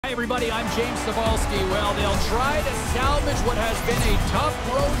Hi, everybody. I'm James Cebulski. Well, they'll try to salvage what has been a tough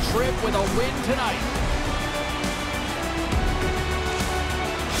road trip with a win tonight.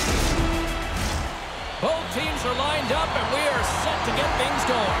 Both teams are lined up, and we are set to get things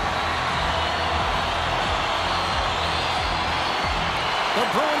going. The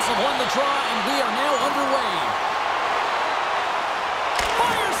Bruins have won the draw, and we are now underway.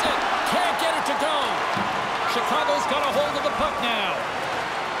 Fires it! Can't get it to go. Chicago's got a hold of the puck now.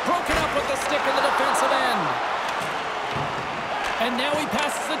 Broken up with the stick in the defensive end. And now he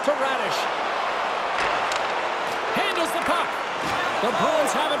passes it to Radish. Handles the puck. The Bruins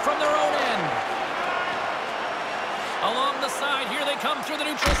have it from their own end. Along the side, here they come through the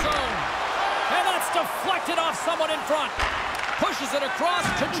neutral zone. And that's deflected off someone in front. Pushes it across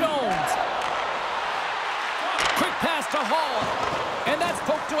to Jones. Quick pass to Hall. And that's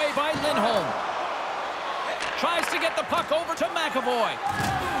poked away by Lindholm. Tries to get the puck over to McAvoy.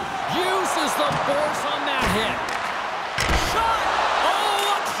 Uses the force on that hit. Shot! Oh,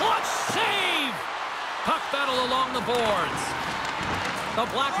 a clutch save! Puck battle along the boards. The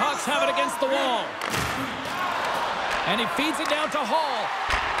Blackhawks have it against the wall. And he feeds it down to Hall.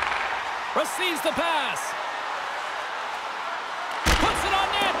 Receives the pass. Puts it on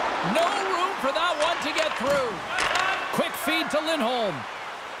net. No room for that one to get through. Quick feed to Lindholm.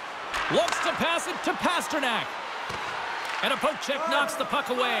 Looks to pass it to Pasternak. And a poke check knocks the puck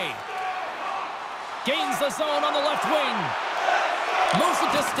away. Gains the zone on the left wing. Moves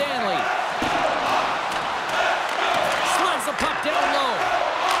it to Stanley. Slides the puck down low.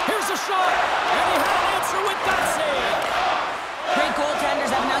 Here's a shot. And he had an answer with that save. Great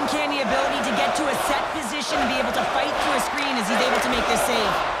goaltenders have an uncanny ability to get to a set position and be able to fight through a screen as he's able to make this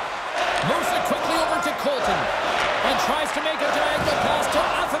save. Moves it quickly over to Colton. And tries to make a diagonal pass to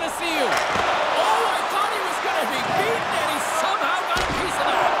Athanasiou. Oh, I thought he was going to be beaten, and he somehow got a piece of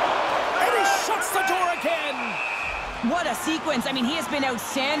that. And he shuts the door again. What a sequence. I mean, he has been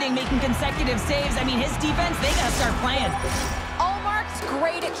outstanding, making consecutive saves. I mean, his defense, they got to start playing. Allmark's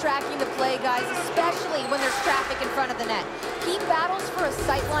great at tracking the play, guys, especially when there's traffic in front of the net. He battles for a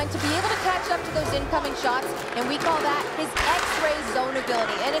sight line to be able to catch up to those incoming shots, and we call that his X-ray zone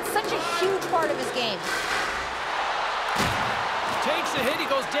ability, and it's such a huge part of his game. Takes a hit, he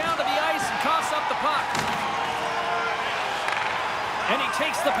goes down to the ice and coughs up the puck. And he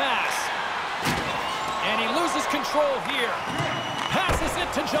takes the pass. And he loses control here. Passes it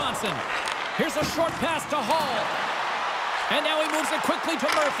to Johnson. Here's a short pass to Hall. And now he moves it quickly to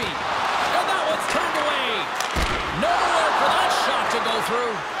Murphy. And that one's turned away. Nowhere for that shot to go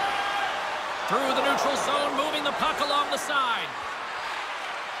through. Through the neutral zone, moving the puck along the side.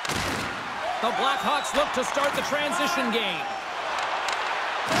 The Blackhawks look to start the transition game.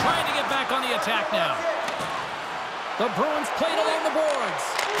 Trying to get back on the attack now. The Bruins played along the boards.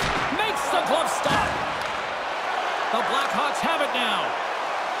 Makes the glove stop. The Blackhawks have it now.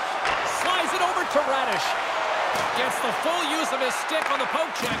 Slides it over to Radish. Gets the full use of his stick on the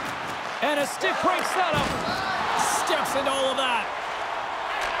poke check. And his stick breaks that up. Steps into all of that.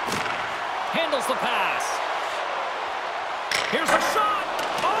 Handles the pass. Here's a shot.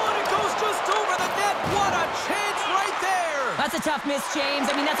 Oh, and it goes just over the net. What a chance right there. That's a tough miss, James.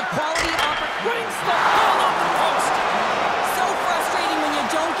 I mean, that's a quality offer. Brings the ball off the post. So frustrating when you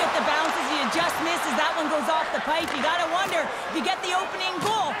don't get the bounces, you just miss as that one goes off the pipe. You got to wonder if you get the opening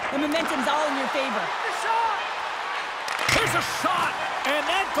goal, the momentum's all in your favor. Here's a shot, and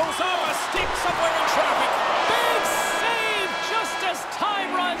that goes off a stick somewhere in traffic. Big save just as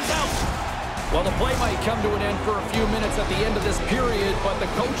time runs out. Well, the play might come to an end for a few minutes at the end of this period, but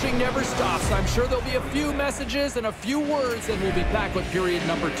the coaching never stops. I'm sure there'll be a few messages and a few words, and we'll be back with period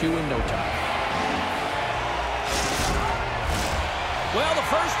number 2 in no time. Well, the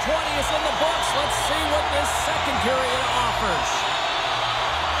first 20 is in the books. Let's see what this second period offers.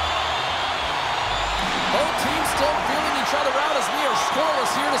 Both teams still feeling each other out as we are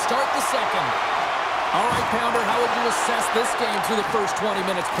scoreless here to start the second. All right, Pounder, how would you assess this game through the first 20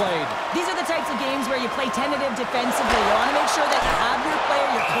 minutes played? These are the types of games where you play tentative defensively. You want to make sure that you have your player,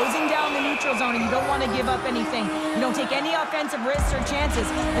 you're closing down the neutral zone, and you don't want to give up anything. You don't take any offensive risks or chances,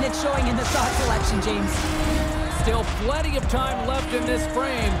 and it's showing in the shot selection, James. Still plenty of time left in this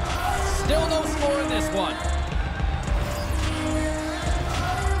frame. Still no score in this one.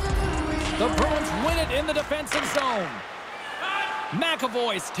 The Bruins win it in the defensive zone.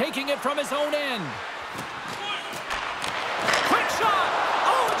 McAvoy's taking it from his own end. Quick shot!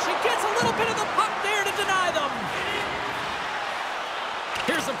 Oh, and she gets a little bit of the puck there to deny them.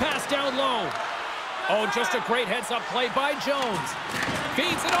 Here's a pass down low. Oh, just a great heads-up play by Jones.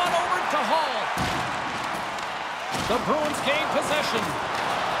 Feeds it on over to Hall. The Bruins gain possession.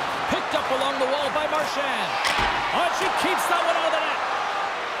 along the wall by Marchand. Oh, she keeps that one out of the net.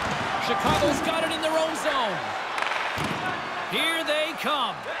 Chicago's got it in their own zone. Here they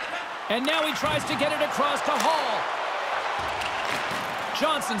come. And now he tries to get it across to Hall.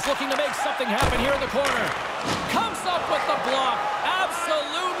 Johnson's looking to make something happen here in the corner. Comes up with the block.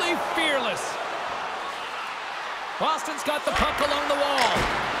 Absolutely fearless. Boston's got the puck along the wall.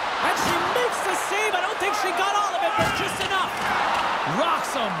 And she makes the save. I don't think she got all of it, but just enough.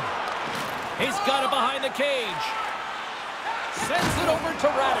 Rocks him. He's got it behind the cage. Sends it over to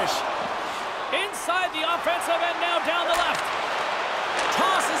Radish. Inside the offensive end, now down the left.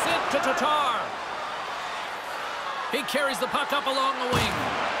 Tosses it to Tatar. He carries the puck up along the wing.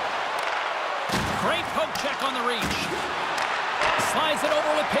 Great poke check on the reach. Slides it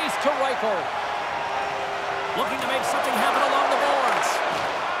over with pace to Reichel. Looking to make something happen along the boards.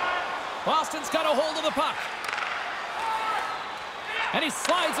 Boston's got a hold of the puck. And he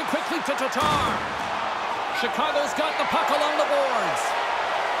slides it quickly to Tatar. Chicago's got the puck along the boards.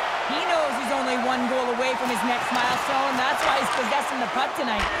 He knows he's only one goal away from his next milestone. That's why he's possessing the puck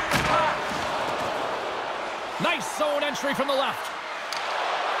tonight. Nice zone entry from the left.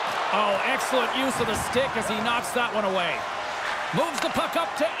 Oh, excellent use of the stick as he knocks that one away. Moves the puck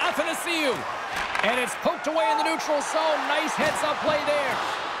up to Athanasiou. And it's poked away in the neutral zone. Nice heads-up play there.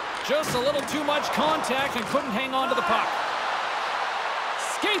 Just a little too much contact and couldn't hang on to the puck.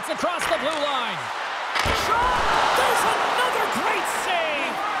 Skates across the blue line. Shot! There's another great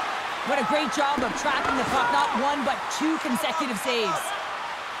save! What a great job of tracking the puck. Not one, but two consecutive saves.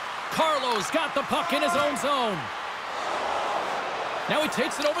 Carlo's got the puck in his own zone. Now he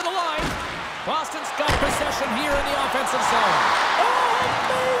takes it over the line. Boston's got possession here in the offensive zone. Oh,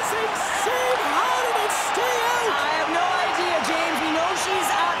 amazing save! How did it stay out? I have no idea, James. We know she's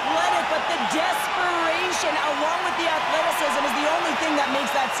athletic, but the desperation along with the athleticism is the only thing that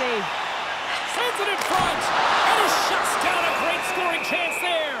makes that save. Sends it in front, and he shuts down a great scoring chance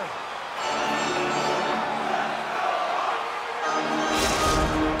there.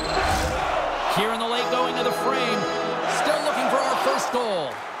 Here in the late going of the frame, still looking for our first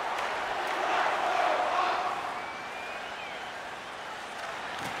goal.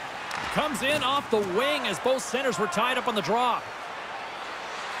 Comes in off the wing as both centers were tied up on the draw.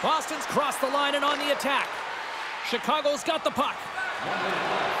 Boston's crossed the line and on the attack. Chicago's got the puck.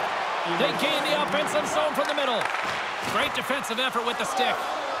 They gain the offensive zone from the middle. Great defensive effort with the stick.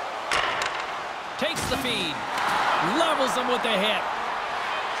 Takes the feed. Levels them with the hit.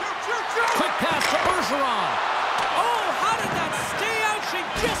 Quick pass to Bergeron. Oh, how did that stay out? She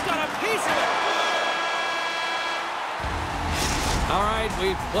just got a piece of it. All right,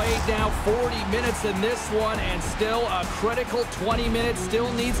 we've played now 40 minutes in this one, and still a critical 20 minutes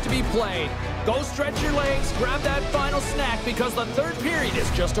still needs to be played. Go stretch your legs, grab that final snack, because the third period is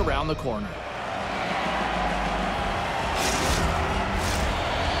just around the corner.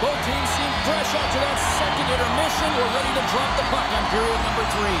 Both teams seem fresh after that second intermission. We're ready to drop the puck on period number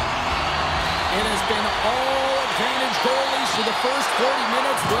 3. It has been all advantage goalies for the first 40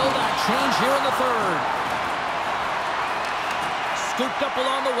 minutes. Will that change here in the third? Scooped up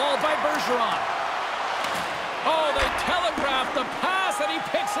along the wall by Bergeron. Oh, they telegraphed the pass, and he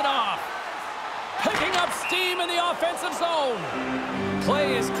picks it off. Picking up steam in the offensive zone.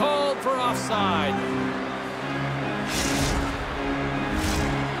 Play is called for offside.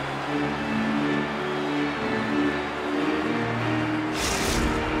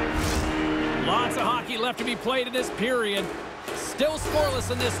 Lots of hockey left to be played in this period. Still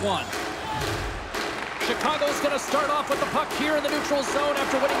scoreless in this one. Chicago's going to start off with the puck here in the neutral zone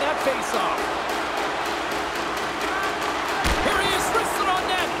after winning that faceoff. Here he is, wristed on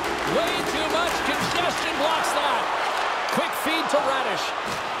net. Way too much congestion blocks that. Quick feed to Radish.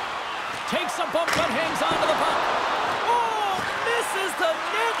 Takes a bump but hangs on to the puck. Oh, misses the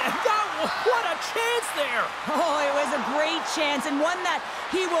net, and what a chance there. Oh, it was a great chance, and one that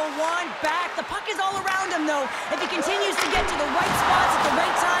he will want back. The puck is all around him, though. If he continues to get to the right spots at the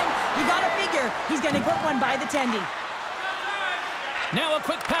right time, you gotta figure he's gonna put one by the tendy. Now a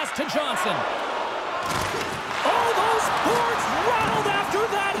quick pass to Johnson. Oh, those boards rattled after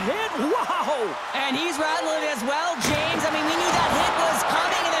that hit. Wow! And he's rattling as well, James. I mean, we knew that hit was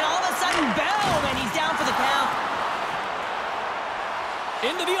coming, and then all of a sudden, boom, and he's down for the count.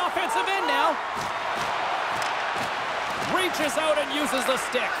 Into the offensive end now. Reaches out and uses the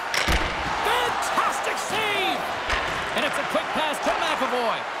stick. Fantastic save! And it's a quick pass to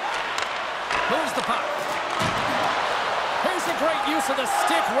McAvoy. Moves the puck. Here's a great use of the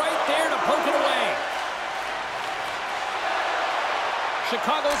stick right there to poke it away.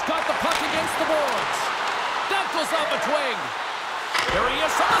 Chicago's got the puck against the boards. That goes off a twig. Here he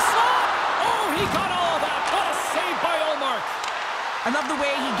is from the slot. I love the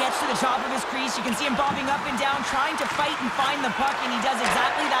way he gets to the top of his crease. You can see him bobbing up and down, trying to fight and find the puck, and he does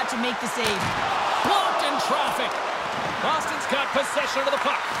exactly that to make the save. Blocked in traffic. Boston's got possession of the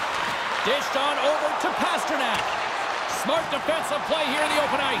puck. Dished on over to Pasternak. Smart defensive play here in the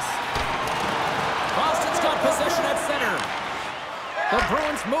open ice. Boston's got possession at center. The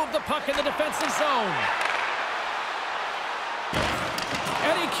Bruins move the puck in the defensive zone.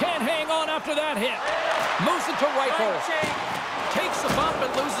 And he can't hang on after that hit. Moves it to Reichel. Takes the bump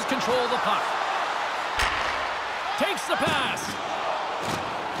and loses control of the puck. Takes the pass.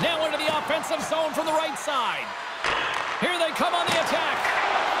 Now into the offensive zone from the right side. Here they come on the attack.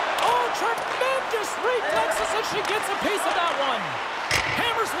 Oh, tremendous reflexes, and she gets a piece of that one.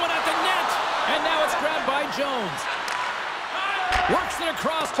 Hammers one at the net, and now it's grabbed by Jones. Works it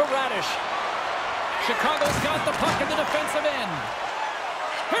across to Radish. Chicago's got the puck in the defensive end.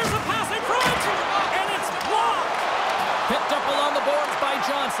 Here's a pass in front, and it's blocked. Picked up along the boards by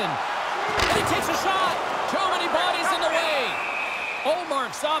Johnson. And he takes a shot. Too many bodies in the way.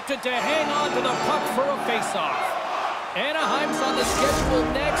 Olmark's opted to hang on to the puck for a face-off. Anaheim's on the schedule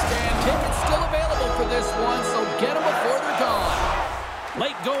next, and tickets still available for this one, so get them before they're gone.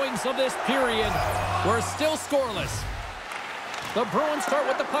 Late goings of this period were still scoreless. The Bruins start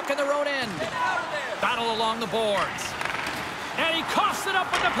with the puck in their own end. Battle along the boards. And he coughs it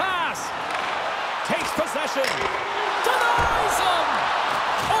up with the pass. Takes possession. Denies him.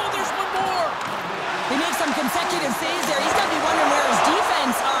 Oh, there's one more. They make some consecutive saves there. He's got to be wondering where his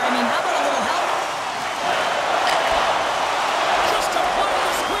defense are. I mean, how about a little help? Just apply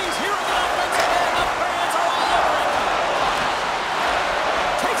the squeeze here in the offensive end. The fans are all over it.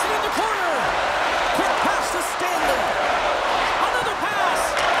 Takes it in the corner. Quick pass to Stanley. Another pass.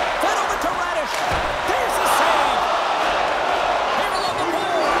 Then over to Radish. There's a save. Here along the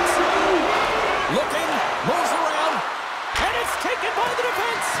boards. Looking, moves around, and it's taken by the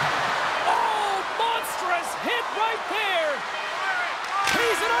defense. Oh, monstrous hit right there.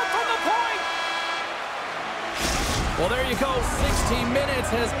 Tees it up from the point. Well, there you go. 60 minutes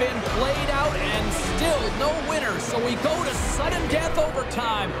has been played out and still no winner. So we go to sudden death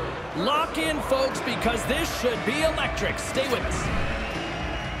overtime. Lock in, folks, because this should be electric. Stay with us.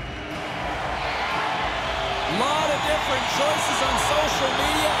 Lot of different choices on social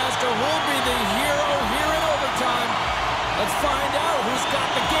media as to who'll be the hero here in overtime. Let's find out who's got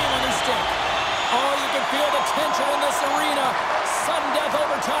the game on their stick. Oh, you can feel the tension in this arena. Sudden death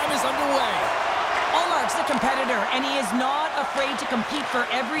overtime is underway. Allmark's a competitor, and he is not afraid to compete for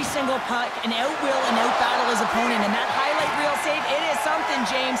every single puck and outwill and outbattle his opponent. And that highlight reel save, it is something,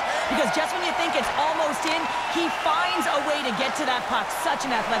 James, because just when you think it's almost in, he finds a way to get to that puck. Such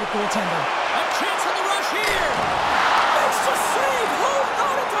an athletic goaltender. A chance on the rush here. Makes the save. Hold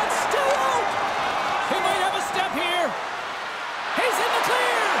on, it got stay out. He might have a step here. He's in the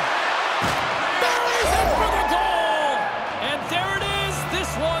clear. Buries it for the goal. And there it is. This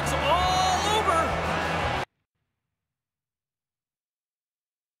one's all over.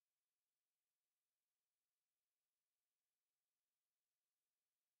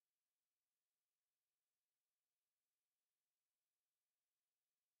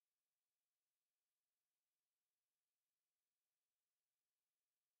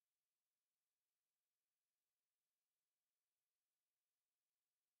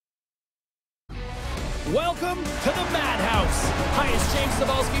 Welcome to the Madhouse. Hi, it's James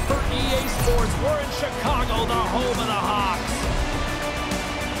Cebulski for EA Sports. We're in Chicago, the home of the Hawks.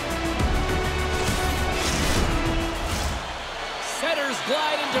 Setters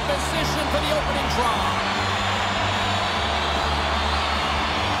glide into position for the opening draw.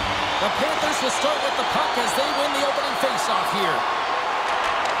 The Panthers will start with the puck as they win the opening faceoff here.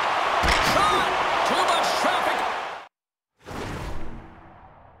 Shot! Too much traffic.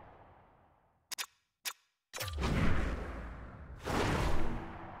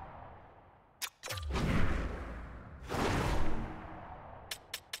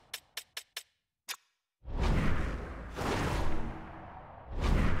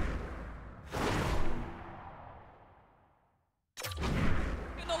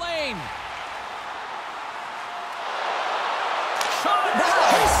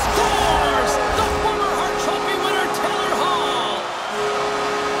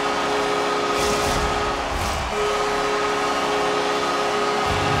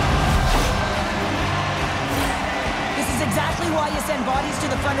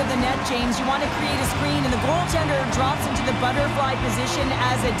 James, you want to create a screen, and the goaltender drops into the butterfly position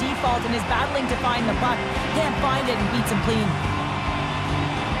as a default and is battling to find the puck. Can't find it and beats him clean.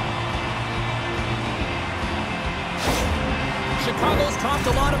 Chicago's talked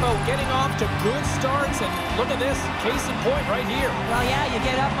a lot about getting off to good starts, and look at this, case in point right here. Well, yeah, you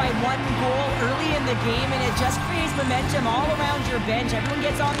get up by 1 goal early in the game, and it just creates momentum all around your bench. Everyone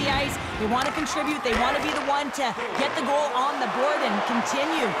gets on the ice. They want to contribute. They want to be the one to get the goal on the board and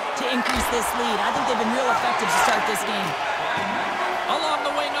continue to increase this lead. I think they've been real effective to start this game. Along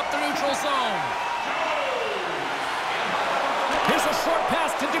the wing up the neutral zone. Here's a short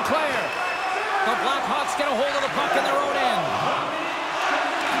pass to Duclair. The Blackhawks get a hold of the puck in their own end.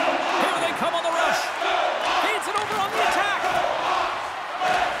 Here they come on the rush. Feeds it over on the attack.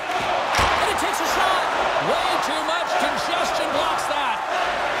 And he takes a shot. Way too much congestion blocks that.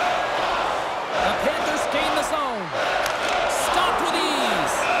 The Panthers gain the zone. Stopped with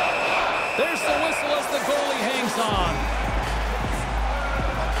ease. There's the whistle as the goalie hangs on.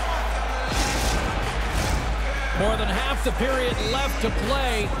 More than half the period left to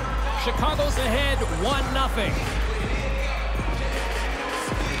play. Chicago's ahead 1-0.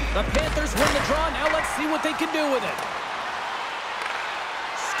 The Panthers win the draw. Now let's see what they can do with it.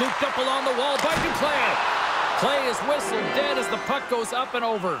 Scooped up along the wall by Duclair. Play is whistled dead as the puck goes up and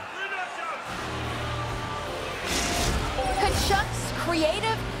over. Kachuk's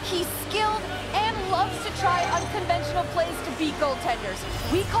creative, he's skilled, and loves to try unconventional plays to beat goaltenders.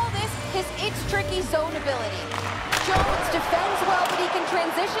 We call this his It's Tricky zone ability. Jones defends well, but he can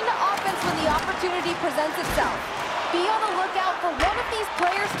transition to offense when the opportunity presents itself. Be on the lookout for one of these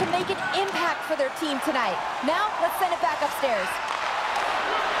players to make an impact for their team tonight. Now, let's send it back upstairs.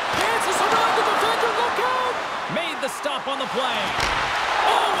 Dances around the defender, look out! Made the stop on the play.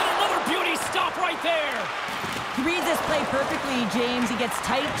 Oh, and another beauty stop right there. He reads this play perfectly, James. He gets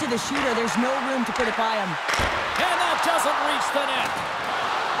tight to the shooter. There's no room to put it by him. And that doesn't reach the net.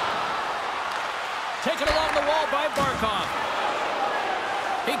 Taken along the wall by Barkov.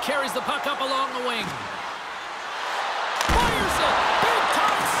 He carries the puck up along the wing. Fires it! Big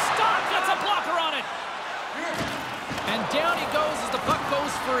time stop! Gets a blocker on it! And down he goes as the puck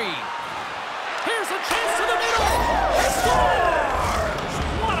goes free.